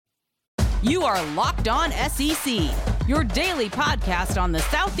You are Locked On SEC, your daily podcast on the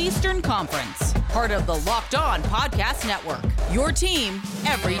Southeastern Conference. Part of the Locked On Podcast Network, your team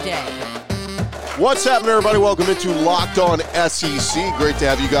every day. What's happening, everybody? Welcome into Locked On SEC. Great to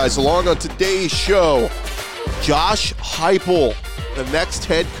have you guys along on today's show. Josh Heupel, the next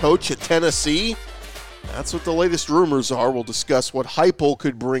head coach at Tennessee. That's what the latest rumors are. We'll discuss what Heupel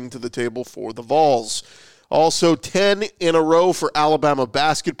could bring to the table for the Vols. Also, 10 in a row for Alabama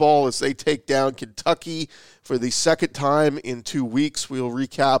basketball as they take down Kentucky for the second time in 2 weeks. We'll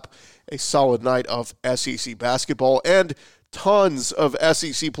recap a solid night of SEC basketball and tons of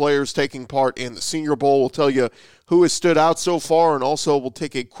SEC players taking part in the Senior Bowl. We'll tell you who has stood out so far, and also we'll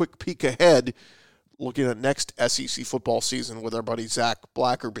take a quick peek ahead looking at next SEC football season with our buddy Zach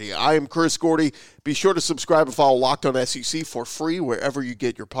Blackerby. I am Chris Gordy. Be sure to subscribe and follow Locked On SEC for free wherever you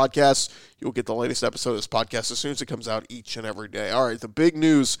get your podcasts. You'll get the latest episode of this podcast as soon as it comes out each and every day. All right, the big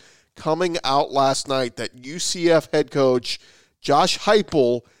news coming out last night that UCF head coach Josh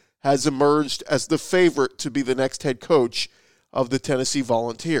Heupel has emerged as the favorite to be the next head coach of the Tennessee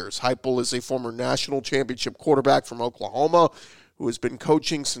Volunteers. Heupel is a former national championship quarterback from Oklahoma who has been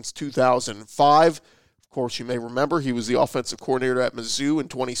coaching since 2005. Of course, you may remember he was the offensive coordinator at Mizzou in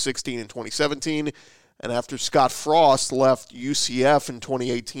 2016 and 2017. And after Scott Frost left UCF in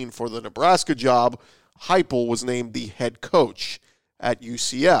 2018 for the Nebraska job, Heupel was named the head coach at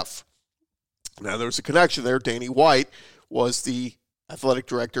UCF. Now, there's a connection there. Danny White was the athletic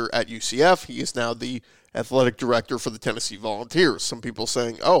director at UCF. He is now the athletic director for the Tennessee Volunteers. Some people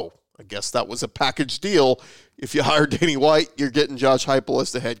saying, oh, I guess that was a package deal. If you hire Danny White, you're getting Josh Heupel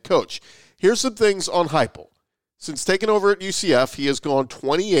as the head coach. Here's some things on Heupel. Since taking over at UCF, he has gone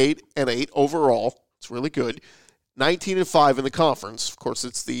 28-8 overall. It's really good. 19-5 in the conference. Of course,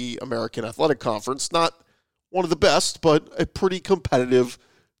 it's the American Athletic Conference. Not one of the best, but a pretty competitive,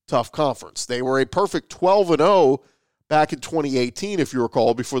 tough conference. They were a perfect 12-0 back in 2018, if you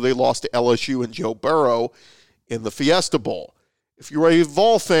recall, before they lost to LSU and Joe Burrow in the Fiesta Bowl. If you're a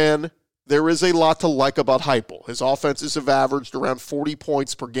Vol fan, there is a lot to like about Heupel. His offenses have averaged around 40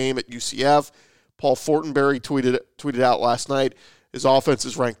 points per game at UCF. Paul Fortenberry tweeted out last night, his offense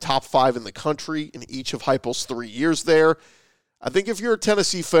is ranked top 5 in the country in each of Heupel's 3 years there. I think if you're a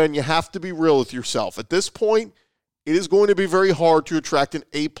Tennessee fan, you have to be real with yourself. At this point, it is going to be very hard to attract an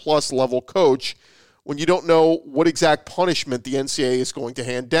A-plus level coach when you don't know what exact punishment the NCAA is going to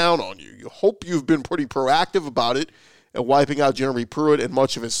hand down on you. You hope you've been pretty proactive about it and wiping out Jeremy Pruitt and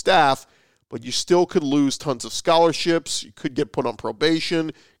much of his staff, but you still could lose tons of scholarships. You could get put on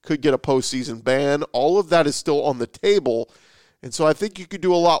probation, could get a postseason ban. All of that is still on the table, and so I think you could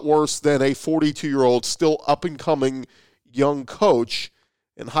do a lot worse than a 42-year-old, still up-and-coming young coach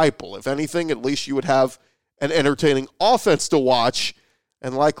in Heupel. If anything, at least you would have an entertaining offense to watch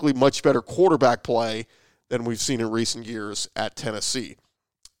and likely much better quarterback play than we've seen in recent years at Tennessee.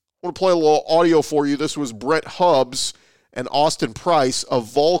 I want to play a little audio for you. This was Brett Hubbs and Austin Price of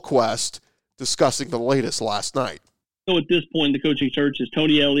VolQuest discussing the latest last night. So at this point in the coaching search is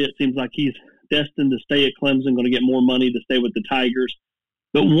Tony Elliott. Seems like he's destined to stay at Clemson, going to get more money to stay with the Tigers.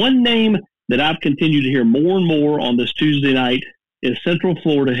 But one name that I've continued to hear more and more on this Tuesday night is Central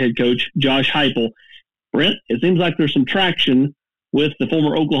Florida head coach Josh Heupel. Brent, it seems like there's some traction with the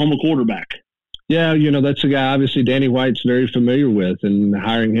former Oklahoma quarterback. Yeah, that's a guy obviously Danny White's very familiar with, and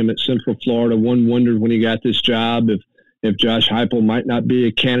hiring him at Central Florida, one wondered when he got this job if Josh Heupel might not be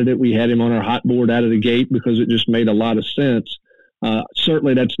a candidate. We had him on our hot board out of the gate because it just made a lot of sense.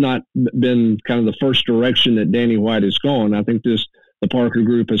 Certainly that's not been kind of the first direction that Danny White has gone. I think the Parker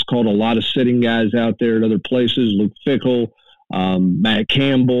Group has called a lot of sitting guys out there at other places, Luke Fickell, Matt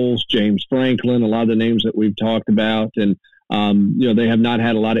Campbell, James Franklin, a lot of the names that we've talked about, and they have not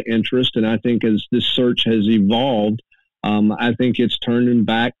had a lot of interest, and I think as this search has evolved, I think it's turning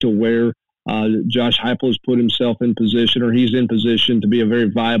back to where Josh Heupel has put himself in position, or he's in position to be a very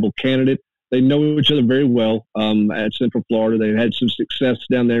viable candidate. They know each other very well at Central Florida. They've had some success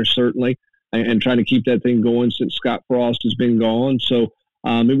down there, certainly, and trying to keep that thing going since Scott Frost has been gone. So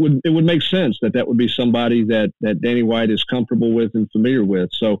it would make sense that would be somebody that Danny White is comfortable with and familiar with.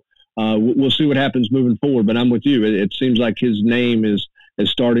 So we'll see what happens moving forward, but I'm with you. It seems like his name is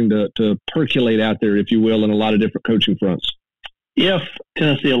starting to percolate out there, if you will, in a lot of different coaching fronts. If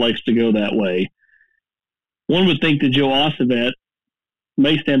Tennessee likes to go that way, one would think that Joe Ossovet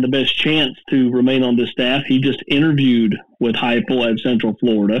may stand the best chance to remain on this staff. He just interviewed with Heupel at Central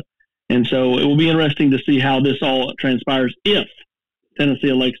Florida, and so it will be interesting to see how this all transpires if Tennessee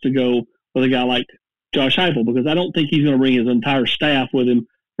elects to go with a guy like Josh Heupel, because I don't think he's going to bring his entire staff with him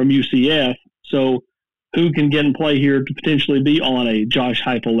from UCF. So who can get in play here to potentially be on a Josh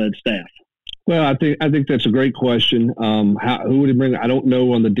Heupel-led staff? Well, I think that's a great question. Who would he bring? I don't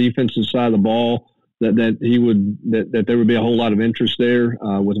know on the defensive side of the ball that there would be a whole lot of interest there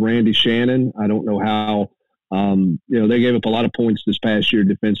with Randy Shannon. I don't know how. They gave up a lot of points this past year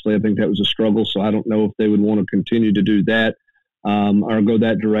defensively. I think that was a struggle. So I don't know if they would want to continue to do that or go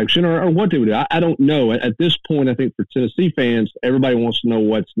that direction or what they would do. I don't know. At this point, I think for Tennessee fans, everybody wants to know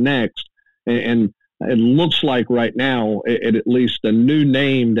what's next. And it looks like right now, at least a new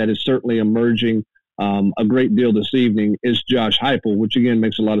name that is certainly emerging a great deal this evening is Josh Heupel, which again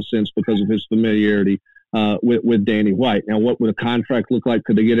makes a lot of sense because of his familiarity with Danny White. Now, what would a contract look like?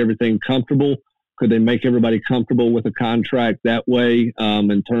 Could they get everything comfortable? Could they make everybody comfortable with a contract that way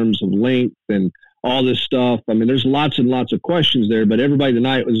in terms of length and all this stuff? I mean, there's lots and lots of questions there, but everybody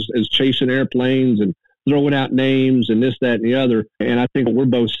tonight is chasing airplanes and throwing out names and this, that, and the other. And I think what we're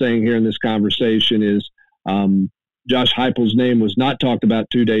both saying here in this conversation is Josh Heupel's name was not talked about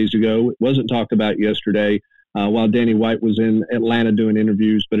 2 days ago. It wasn't talked about yesterday while Danny White was in Atlanta doing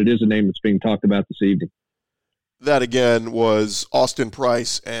interviews, but it is a name that's being talked about this evening. That, again, was Austin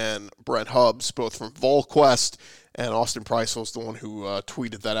Price and Brent Hubbs, both from VolQuest. And Austin Price was the one who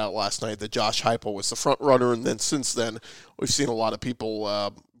tweeted that out last night, that Josh Heupel was the front runner. And then since then, we've seen a lot of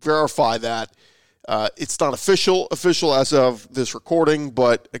people verify that. It's not official as of this recording,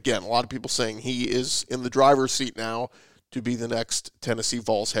 but again, a lot of people saying he is in the driver's seat now to be the next Tennessee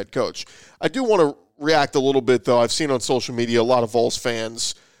Vols head coach. I do want to react a little bit, though. I've seen on social media a lot of Vols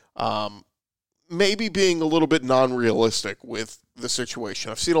fans maybe being a little bit non-realistic with the situation.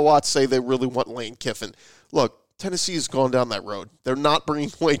 I've seen a lot say they really want Lane Kiffin. Look, Tennessee has gone down that road. They're not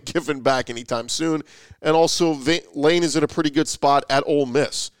bringing Lane Kiffin back anytime soon, and also Lane is in a pretty good spot at Ole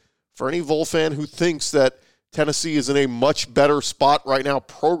Miss. For any Vol fan who thinks that Tennessee is in a much better spot right now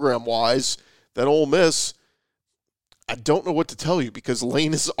program-wise than Ole Miss, I don't know what to tell you because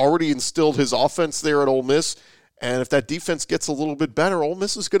Lane has already instilled his offense there at Ole Miss, and if that defense gets a little bit better, Ole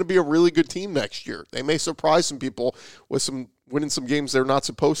Miss is going to be a really good team next year. They may surprise some people with winning some games they're not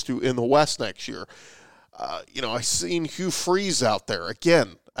supposed to in the West next year. I've seen Hugh Freeze out there.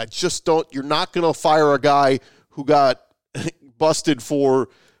 Again, you're not going to fire a guy who got busted for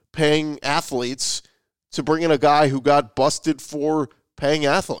paying athletes to bring in a guy who got busted for paying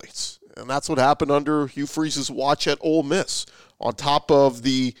athletes. And that's what happened under Hugh Freeze's watch at Ole Miss, on top of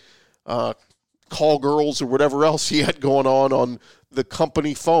the call girls or whatever else he had going on the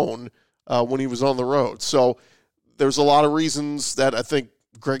company phone when he was on the road. So there's a lot of reasons that I think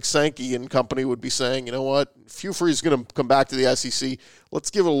Greg Sankey and company would be saying, you know what, if Hugh Freeze is going to come back to the SEC, let's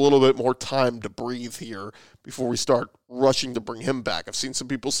give it a little bit more time to breathe here before we start rushing to bring him back. I've seen some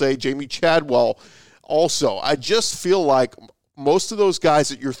people say Jamie Chadwell also. I just feel like most of those guys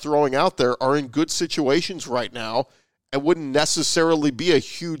that you're throwing out there are in good situations right now and wouldn't necessarily be a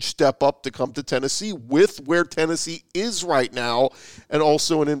huge step up to come to Tennessee with where Tennessee is right now and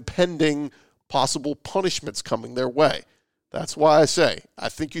also an impending possible punishments coming their way. That's why I say I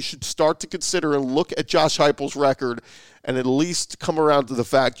think you should start to consider and look at Josh Heupel's record and at least come around to the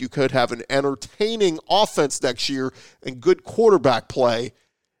fact you could have an entertaining offense next year and good quarterback play.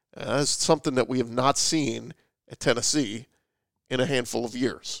 That's something that we have not seen at Tennessee in a handful of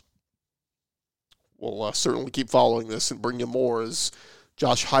years. We'll certainly keep following this and bring you more as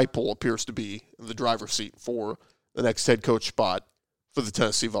Josh Heupel appears to be in the driver's seat for the next head coach spot for the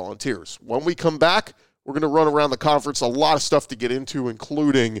Tennessee Volunteers. When we come back, we're going to run around the conference. A lot of stuff to get into,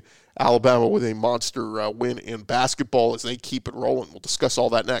 including Alabama with a monster win in basketball as they keep it rolling. We'll discuss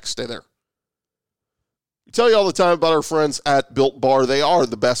all that next. Stay there. We tell you all the time about our friends at Built Bar. They are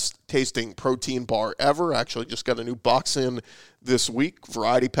the best tasting protein bar ever. Actually, just got a new box in this week,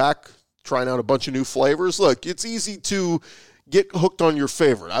 variety pack, trying out a bunch of new flavors. Look, it's easy to get hooked on your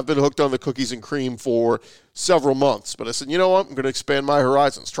favorite. I've been hooked on the cookies and cream for several months, but I said, you know what? I'm going to expand my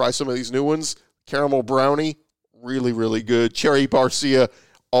horizons. Try some of these new ones. Caramel brownie, really, really good. Cherry barcia,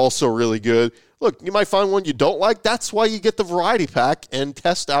 also really good. Look, you might find one you don't like. That's why you get the variety pack and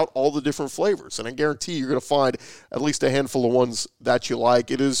test out all the different flavors. And I guarantee you're going to find at least a handful of ones that you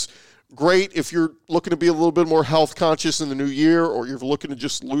like. It is great if you're looking to be a little bit more health conscious in the new year, or you're looking to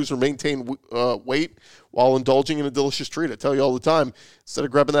just lose or maintain weight while indulging in a delicious treat. I tell you all the time, instead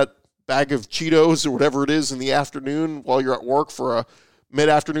of grabbing that bag of Cheetos or whatever it is in the afternoon while you're at work for a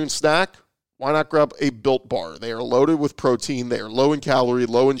mid-afternoon snack, why not grab a Built Bar? They are loaded with protein. They are low in calorie,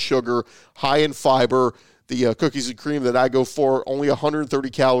 low in sugar, high in fiber. The cookies and cream that I go for, only 130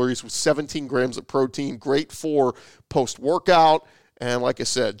 calories with 17 grams of protein. Great for post-workout And like I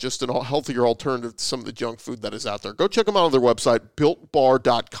said, just a healthier alternative to some of the junk food that is out there. Go check them out on their website,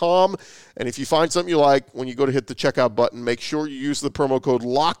 BuiltBar.com. And if you find something you like, when you go to hit the checkout button, make sure you use the promo code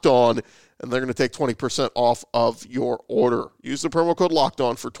LOCKEDON, and they're going to take 20% off of your order. Use the promo code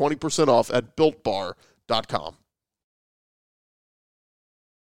LOCKEDON for 20% off at BuiltBar.com.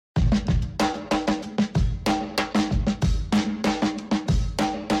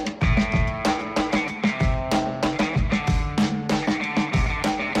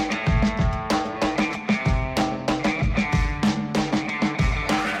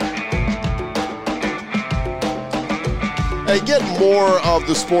 Hey, get more of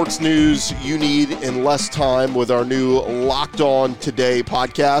the sports news you need in less time with our new Locked On Today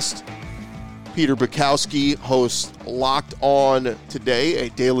podcast. Peter Bukowski hosts Locked On Today, a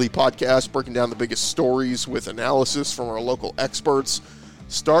daily podcast breaking down the biggest stories with analysis from our local experts.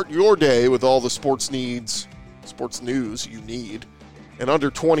 Start your day with all the sports news you need. In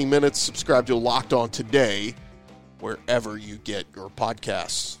under 20 minutes, subscribe to Locked On Today wherever you get your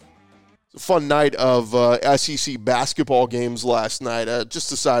podcasts. It's a fun night of SEC basketball games last night. Just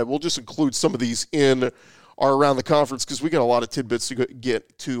decided we'll just include some of these in or around the conference because we got a lot of tidbits to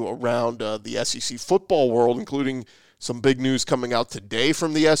get to around the SEC football world, including some big news coming out today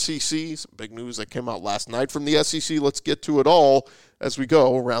from the SEC, some big news that came out last night from the SEC. Let's get to it all as we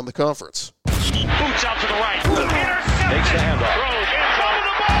go around the conference. Boots out to the right. Takes the handoff.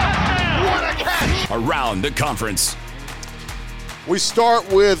 What a catch! Around the conference. We start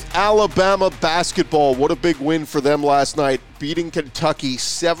with Alabama basketball. What a big win for them last night, beating Kentucky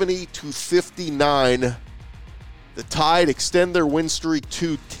 70-59. The Tide extend their win streak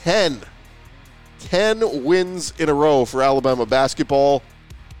to 10. 10 wins in a row for Alabama basketball.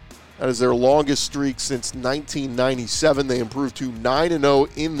 That is their longest streak since 1997. They improved to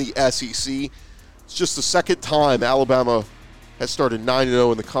 9-0 in the SEC. It's just the second time Alabama has started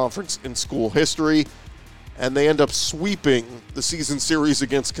 9-0 in the conference in school history. And they end up sweeping the season series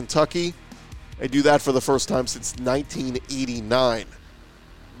against Kentucky. They do that for the first time since 1989.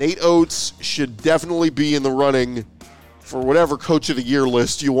 Nate Oates should definitely be in the running for whatever Coach of the Year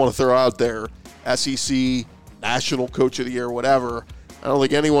list you want to throw out there. SEC, National Coach of the Year, whatever. I don't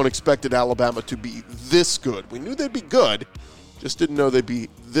think anyone expected Alabama to be this good. We knew they'd be good, just didn't know they'd be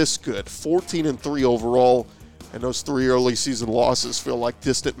this good. 14-3 overall, and those 3 early season losses feel like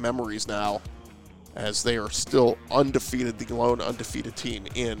distant memories now, as they are still undefeated, the lone undefeated team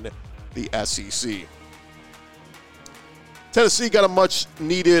in the SEC. Tennessee got a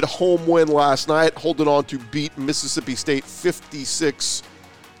much-needed home win last night, holding on to beat Mississippi State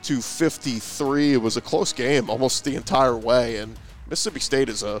 56-53. It was a close game almost the entire way, and Mississippi State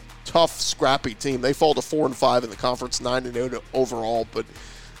is a tough, scrappy team. They fall to 4-5 in the conference, 9-0 overall, but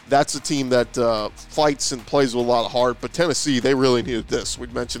that's a team that fights and plays with a lot of heart. But Tennessee, they really needed this. We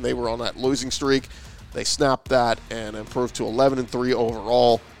mentioned they were on that losing streak. They snapped that and improved to 11-3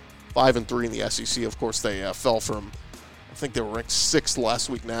 overall, 5-3 in the SEC. Of course, they fell from, I think they were ranked 6th last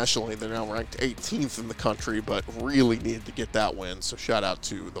week nationally. They're now ranked 18th in the country, but really needed to get that win. So shout out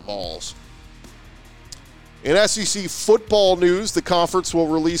to the Vols. In SEC football news, the conference will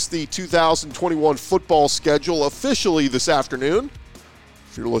release the 2021 football schedule officially this afternoon.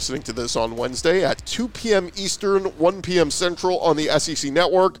 If you're listening to this on Wednesday at 2 p.m. Eastern, 1 p.m. Central on the SEC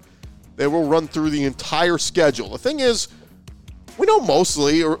Network, they will run through the entire schedule. The thing is, we know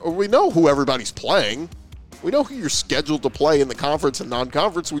mostly, or we know who everybody's playing. We know who you're scheduled to play in the conference and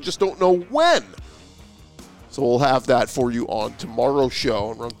non-conference. We just don't know when. So we'll have that for you on tomorrow's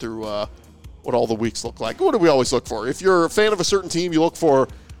show and run through what all the weeks look like. What do we always look for? If you're a fan of a certain team, you look for,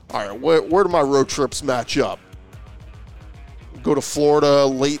 all right, where do my road trips match up? Go to Florida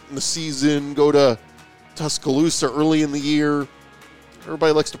late in the season, go to Tuscaloosa early in the year.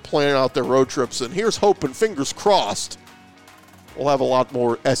 Everybody likes to plan out their road trips, and here's hoping, fingers crossed, we'll have a lot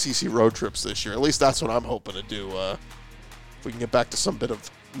more SEC road trips this year. At least that's what I'm hoping to do. If we can get back to some bit of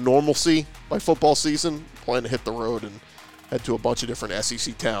normalcy by football season, plan to hit the road and head to a bunch of different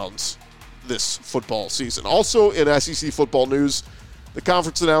SEC towns this football season. Also in SEC football news, the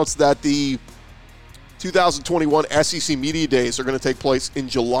conference announced that the 2021 SEC Media Days are going to take place in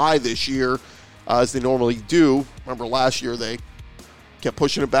July this year, as they normally do. Remember last year they kept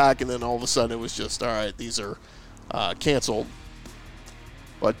pushing it back, and then all of a sudden it was just, all right, these are canceled.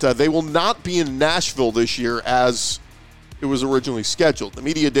 But they will not be in Nashville this year as it was originally scheduled. The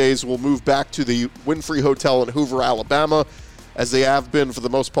Media Days will move back to the Winfrey Hotel in Hoover, Alabama, as they have been for the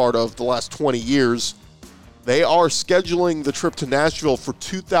most part of the last 20 years. They are scheduling the trip to Nashville for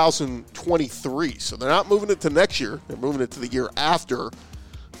 2023, so they're not moving it to next year. They're moving it to the year after.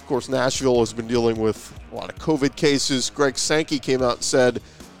 Of course, Nashville has been dealing with a lot of COVID cases. Greg Sankey came out and said,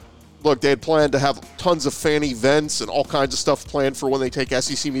 look, they had planned to have tons of fan events and all kinds of stuff planned for when they take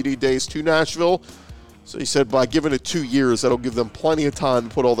SEC Media Days to Nashville. So he said by giving it 2 years, that'll give them plenty of time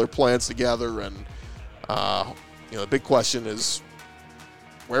to put all their plans together. And, the big question is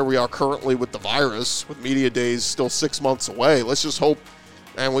where we are currently with the virus, with Media Days still 6 months away. Let's just hope,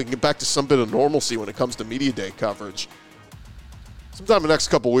 man, we can get back to some bit of normalcy when it comes to Media Day coverage. Sometime in the next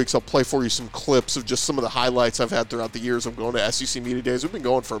couple of weeks, I'll play for you some clips of just some of the highlights I've had throughout the years of going to SEC Media Days. We've been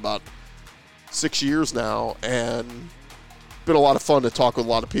going for about 6 years now, and it's been a lot of fun to talk with a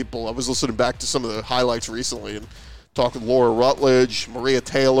lot of people. I was listening back to some of the highlights recently and talked with Laura Rutledge, Maria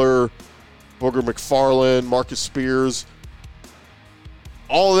Taylor, Booger McFarland, Marcus Spears.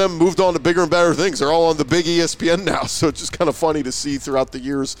 All of them moved on to bigger and better things. They're all on the big ESPN now, so it's just kind of funny to see throughout the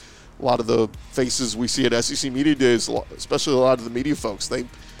years a lot of the faces we see at SEC Media Days, especially a lot of the media folks. They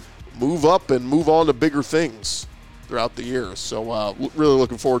move up and move on to bigger things throughout the years. So really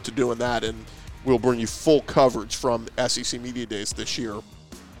looking forward to doing that, and we'll bring you full coverage from SEC Media Days this year,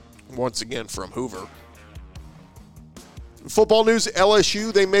 once again from Hoover. In football news,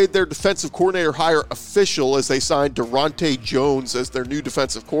 LSU, they made their defensive coordinator hire official as they signed Durante Jones as their new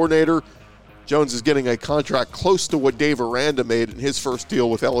defensive coordinator. Jones is getting a contract close to what Dave Aranda made in his first deal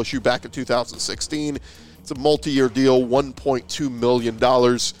with LSU back in 2016. It's a multi-year deal, $1.2 million.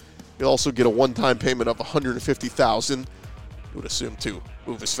 He'll also get a one-time payment of $150,000. You would assume to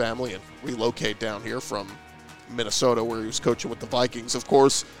move his family and relocate down here from Minnesota, where he was coaching with the Vikings. Of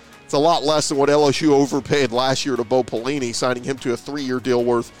course, it's a lot less than what LSU overpaid last year to Bo Pelini, signing him to a 3-year deal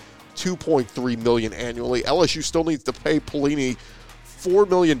worth $2.3 million annually. LSU still needs to pay Pelini $4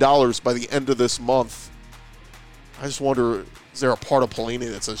 million by the end of this month. I just wonder, is there a part of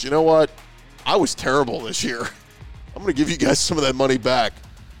Pelini that says, you know what, I was terrible this year. I'm going to give you guys some of that money back.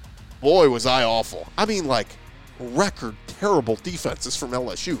 Boy, was I awful. I mean, like, record terrible defenses from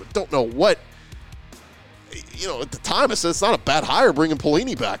LSU. I don't know what, at the time I said it's not a bad hire bringing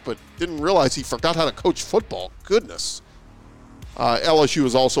Pelini back, but didn't realize he forgot how to coach football. Goodness. LSU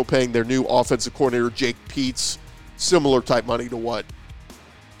is also paying their new offensive coordinator, Jake Peetz, similar type money to what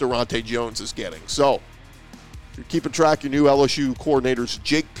Durante Jones is getting. So, if you're keeping track, your new LSU coordinators,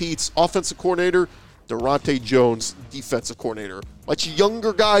 Jake Peetz, offensive coordinator, Durante Jones, defensive coordinator. Much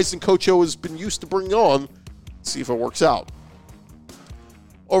younger guys than Coach O has been used to bringing on. Let's see if it works out.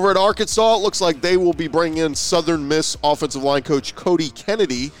 Over at Arkansas, it looks like they will be bringing in Southern Miss offensive line coach Cody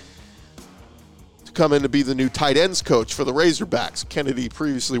Kennedy to come in to be the new tight ends coach for the Razorbacks. Kennedy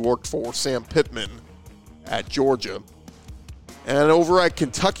previously worked for Sam Pittman at Georgia. And over at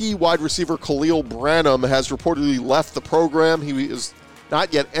Kentucky, wide receiver Khalil Branham has reportedly left the program. He has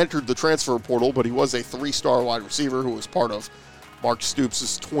not yet entered the transfer portal, but he was a 3-star wide receiver who was part of Mark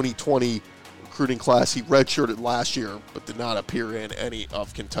Stoops' 2020 recruiting class. He redshirted last year, but did not appear in any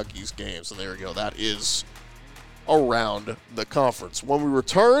of Kentucky's games. And there you go. That is around the conference. When we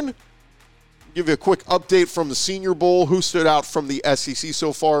return, give you a quick update from the Senior Bowl, who stood out from the SEC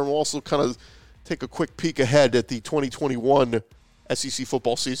so far, and we'll also kind of take a quick peek ahead at the 2021 SEC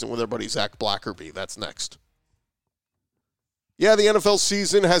football season with our buddy Zach Blackerby. That's next. Yeah, the NFL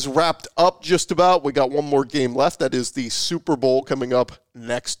season has wrapped up just about. We got one more game left. That is the Super Bowl coming up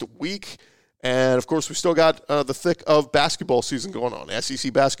next week. And, of course, we still got the thick of basketball season going on.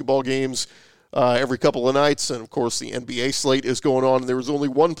 SEC basketball games every couple of nights. And, of course, the NBA slate is going on. There is only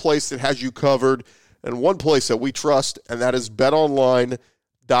one place that has you covered and one place that we trust, and that is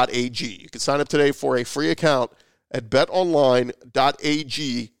betonline.ag. You can sign up today for a free account at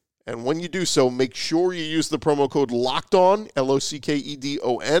betonline.ag. And when you do so, make sure you use the promo code LOCKEDON,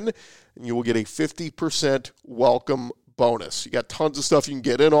 LOCKEDON, and you will get a 50% welcome bonus. You got tons of stuff you can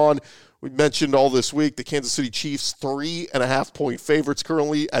get in on. We mentioned all this week the Kansas City Chiefs 3.5-point favorites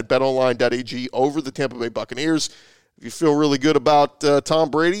currently at betonline.ag over the Tampa Bay Buccaneers. If you feel really good about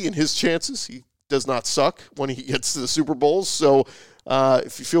Tom Brady and his chances, he does not suck when he gets to the Super Bowls. So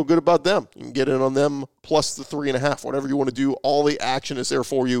if you feel good about them, you can get in on them plus the 3.5. Whatever you want to do, all the action is there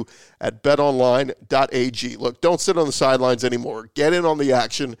for you at betonline.ag. Look, don't sit on the sidelines anymore. Get in on the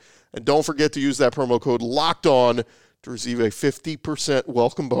action, and don't forget to use that promo code LOCKEDON to receive a 50%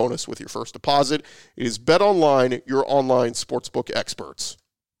 welcome bonus with your first deposit. It is BetOnline, your online sportsbook experts.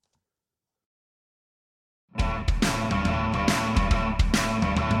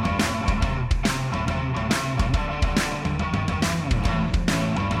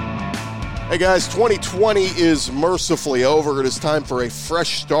 Hey guys, 2020 is mercifully over. It is time for a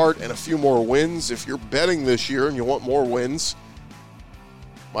fresh start and a few more wins. If you're betting this year and you want more wins,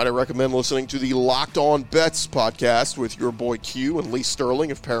 Might I recommend listening to the Locked On Bets podcast with your boy Q and Lee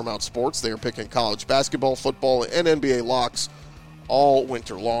Sterling of Paramount Sports. They are picking college basketball, football, and NBA locks all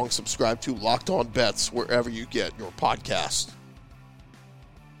winter long. Subscribe to Locked On Bets wherever you get your podcast.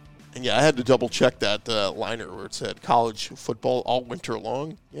 And yeah, I had to double check that liner where it said college football all winter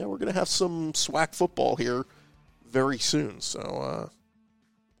long. Yeah, we're going to have some SWAC football here very soon. So,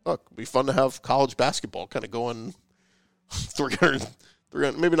 look, it'll be fun to have college basketball kind of going 300,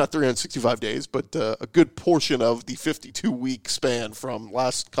 maybe not 365 days, but a good portion of the 52-week span from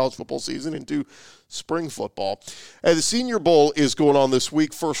last college football season into spring football. And the Senior Bowl is going on this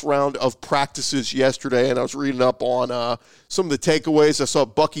week, first round of practices yesterday, and I was reading up on some of the takeaways. I saw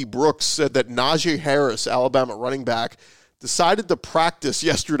Bucky Brooks said that Najee Harris, Alabama running back, decided to practice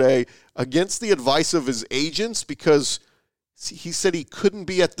yesterday against the advice of his agents because he said he couldn't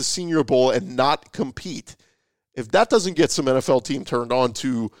be at the Senior Bowl and not compete. If that doesn't get some NFL team turned on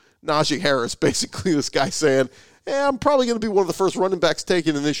to Najee Harris, basically this guy saying, I'm probably going to be one of the first running backs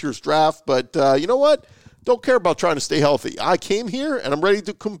taken in this year's draft, but you know what? Don't care about trying to stay healthy. I came here, and I'm ready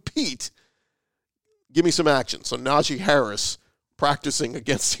to compete. Give me some action. So Najee Harris practicing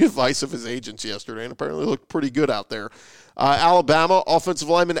against the advice of his agents yesterday, and apparently looked pretty good out there. Alabama offensive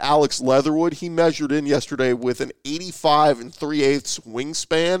lineman Alex Leatherwood, he measured in yesterday with an 85 3/8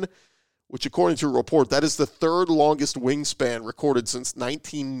 wingspan, which according to a report, that is the third longest wingspan recorded since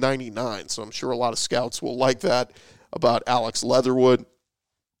 1999. So I'm sure a lot of scouts will like that about Alex Leatherwood.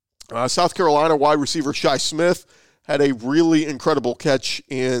 South Carolina wide receiver Shi Smith had a really incredible catch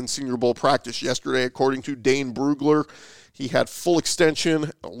in Senior Bowl practice yesterday. According to Dane Brugler, he had full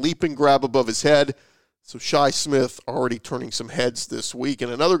extension, a leap and grab above his head. So Shi Smith already turning some heads this week.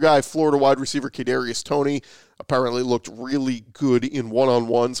 And another guy, Florida wide receiver Kadarius Toney, apparently looked really good in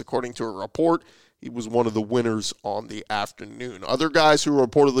one-on-ones, according to a report. He was one of the winners on the afternoon. Other guys who were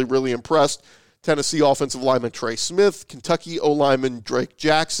reportedly really impressed, Tennessee offensive lineman Trey Smith, Kentucky O-lineman Drake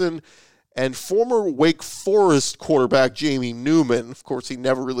Jackson, and former Wake Forest quarterback Jamie Newman. Of course, he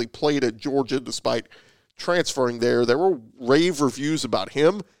never really played at Georgia despite transferring there. There were rave reviews about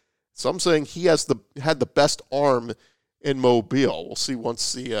him. Some saying he had the best arm in Mobile. We'll see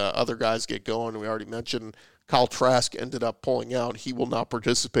once the other guys get going. We already mentioned Kyle Trask ended up pulling out. He will not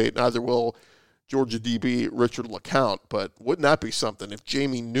participate. Neither will Georgia DB Richard LeCount. But wouldn't that be something if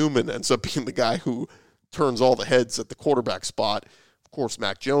Jamie Newman ends up being the guy who turns all the heads at the quarterback spot? Of course,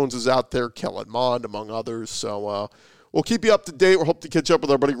 Mac Jones is out there, Kellen Mond, among others. So we'll keep you up to date. We'll hope to catch up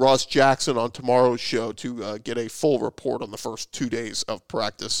with our buddy Ross Jackson on tomorrow's show to get a full report on the first 2 days of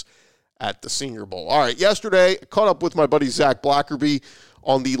practice at the Senior Bowl. All right, yesterday, I caught up with my buddy Zach Blackerby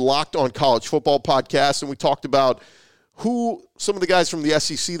on the Locked On College Football podcast, and we talked about who some of the guys from the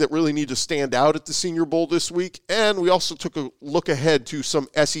SEC that really need to stand out at the Senior Bowl this week, and we also took a look ahead to some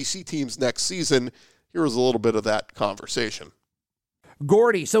SEC teams next season. Here was a little bit of that conversation.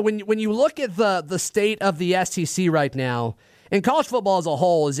 Gordy, so when you look at the state of the SEC right now, and college football as a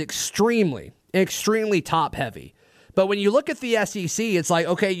whole is extremely top-heavy. But when you look at the SEC, it's like,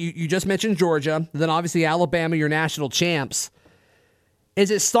 okay, you just mentioned Georgia, then obviously Alabama, your national champs. Are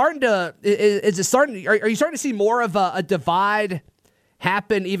you starting to see more of a divide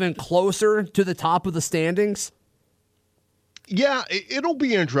happen even closer to the top of the standings? Yeah, it'll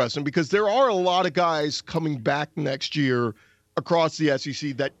be interesting because there are a lot of guys coming back next year across the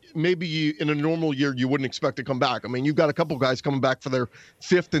SEC that maybe in a normal year you wouldn't expect to come back. I mean, you've got a couple guys coming back for their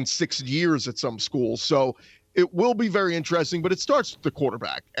 5th and 6th years at some schools. So it will be very interesting, but it starts with the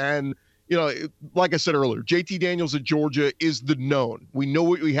quarterback. And, you know, like I said earlier, JT Daniels at Georgia is the known. We know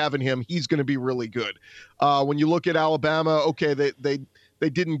what we have in him. He's going to be really good. When you look at Alabama, okay, they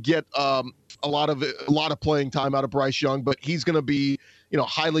didn't get a lot of playing time out of Bryce Young, but he's going to be, you know,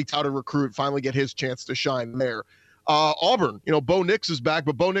 highly touted recruit, finally get his chance to shine there. Auburn, you know, Bo Nix is back,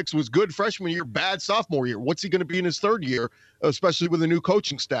 but Bo Nix was good freshman year, bad sophomore year. What's he going to be in his 3rd year, especially with a new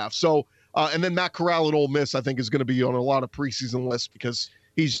coaching staff? So, and then Matt Corral at Ole Miss, I think, is going to be on a lot of preseason lists because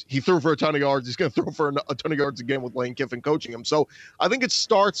he threw for a ton of yards. He's going to throw for a ton of yards again with Lane Kiffin coaching him. So I think it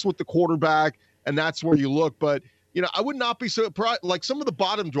starts with the quarterback, and that's where you look. But, you know, I would not be surprised. Like some of the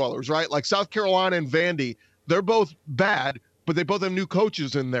bottom dwellers, right? Like South Carolina and Vandy, they're both bad, but they both have new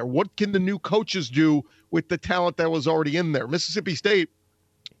coaches in there. What can the new coaches do with the talent that was already in there? Mississippi State,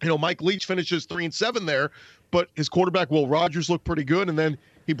 you know, Mike Leach finishes 3-7 there, but his quarterback, Will Rogers, looked pretty good. And then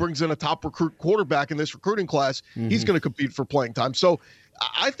he brings in a top recruit quarterback in this recruiting class. Mm-hmm. He's going to compete for playing time. So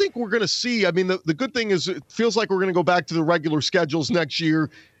I think we're going to see, I mean, the good thing is it feels like we're going to go back to the regular schedules next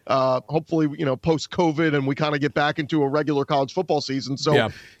year. hopefully, post-COVID and we kind of get back into a regular college football season. So,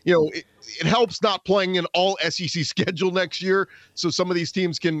 it helps not playing an all SEC schedule next year. So some of these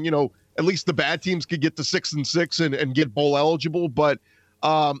teams can, at least the bad teams could get to 6-6 and get bowl eligible. But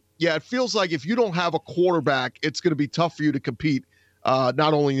it feels like if you don't have a quarterback, it's going to be tough for you to compete, not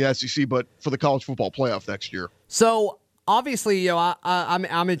only in the SEC, but for the college football playoff next year. So obviously,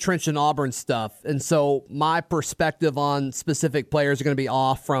 I'm entrenched in Auburn stuff. And so my perspective on specific players are going to be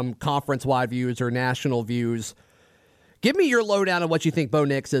off from conference-wide views or national views. Give me your lowdown on what you think Bo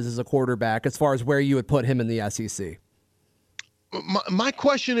Nix is as a quarterback as far as where you would put him in the SEC. My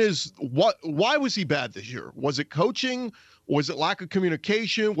question is, why was he bad this year? Was it coaching? Was it lack of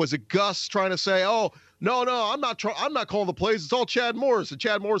communication? Was it Gus trying to say, "Oh, no, I'm not calling the plays. It's all Chad Morris." And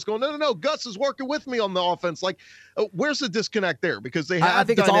Chad Morris going, "No, Gus is working with me on the offense." Like, where's the disconnect there? Because they have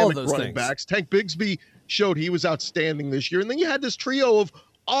dynamic running backs. Tank Bigsby showed he was outstanding this year, and then you had this trio of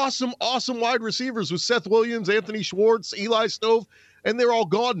awesome wide receivers with Seth Williams, Anthony Schwartz, Eli Stove, and they're all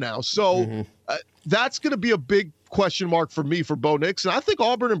gone now. So that's going to be a big question mark for me for Bo Nix. And I think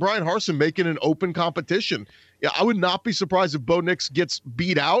Auburn and Brian Harsin making an open competition. Yeah, I would not be surprised if Bo Nix gets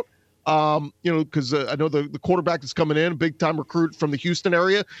beat out, because I know the quarterback is coming in, big-time recruit from the Houston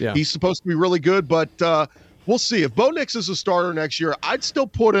area. Yeah. He's supposed to be really good, but we'll see. If Bo Nix is a starter next year, I'd still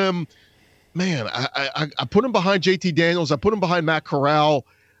put him – man, I put him behind JT Daniels. I put him behind Matt Corral,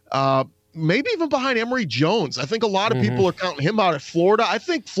 maybe even behind Emory Jones. I think a lot of people are counting him out at Florida. I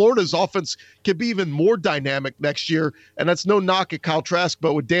think Florida's offense could be even more dynamic next year, and that's no knock at Kyle Trask,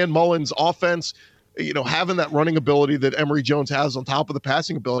 but with Dan Mullen's offense, having that running ability that Emory Jones has on top of the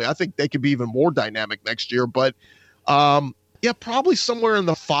passing ability, I think they could be even more dynamic next year. But probably somewhere in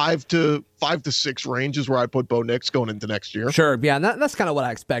the 5 to 6 range is where I put Bo Nix going into next year. Sure, yeah, and that's kind of what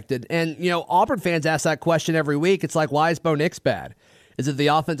I expected. And, Auburn fans ask that question every week. It's like, why is Bo Nix bad? Is it the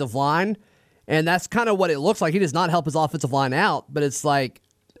offensive line? And that's kind of what it looks like. He does not help his offensive line out, but it's like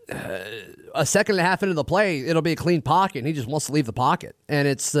a second and a half into the play, it'll be a clean pocket, and he just wants to leave the pocket. And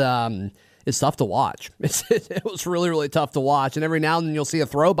it's tough to watch. It was really, really tough to watch. And every now and then you'll see a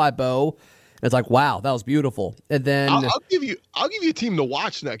throw by Bo, it's like, wow, that was beautiful. And then I'll give you a team to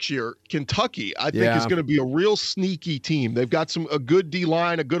watch next year. Kentucky, I think, is going to be a real sneaky team. They've got a good D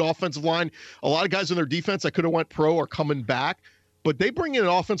line, a good offensive line. A lot of guys in their defense that could have went pro are coming back, but they bring in an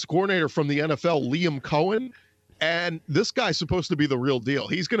offensive coordinator from the NFL, Liam Cohen, and this guy's supposed to be the real deal.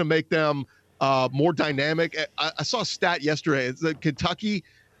 He's going to make them more dynamic. I saw a stat yesterday that Kentucky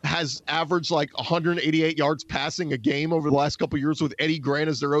has averaged like 188 yards passing a game over the last couple of years with Eddie Grant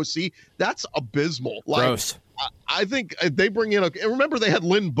as their OC. That's abysmal. Gross. I think they bring in and remember they had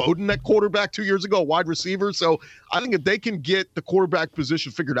Lynn Bowden at quarterback 2 years ago, a wide receiver. So I think if they can get the quarterback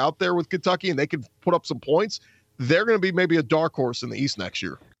position figured out there with Kentucky and they can put up some points, they're going to be maybe a dark horse in the East next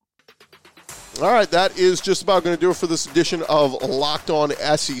year. All right, that is just about going to do it for this edition of Locked On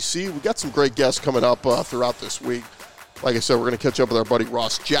SEC. We've got some great guests coming up throughout this week. Like I said, we're going to catch up with our buddy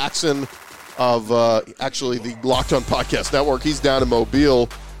Ross Jackson of actually the Locked On Podcast Network. He's down in Mobile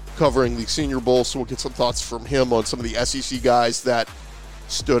covering the Senior Bowl, so we'll get some thoughts from him on some of the SEC guys that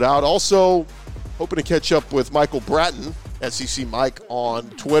stood out. Also, hoping to catch up with Michael Bratton, SEC Mike, on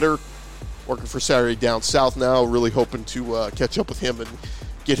Twitter, working for Saturday Down South now. Really hoping to catch up with him and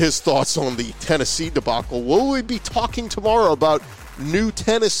get his thoughts on the Tennessee debacle. Will we be talking tomorrow about new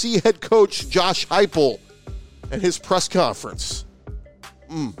Tennessee head coach Josh Heupel and his press conference?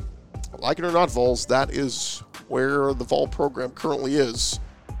 Like it or not, Vols, that is where the Vol program currently is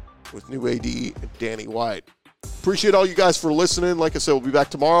with new AD Danny White. Appreciate all you guys for listening. Like I said, we'll be back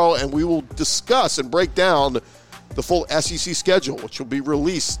tomorrow, and we will discuss and break down the full SEC schedule, which will be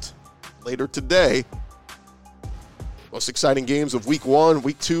released later today. Most exciting games of Week 1,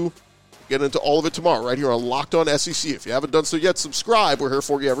 Week 2. We'll get into all of it tomorrow right here on Locked On SEC. If you haven't done so yet, subscribe. We're here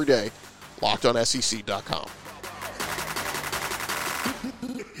for you every day. LockedOnSEC.com.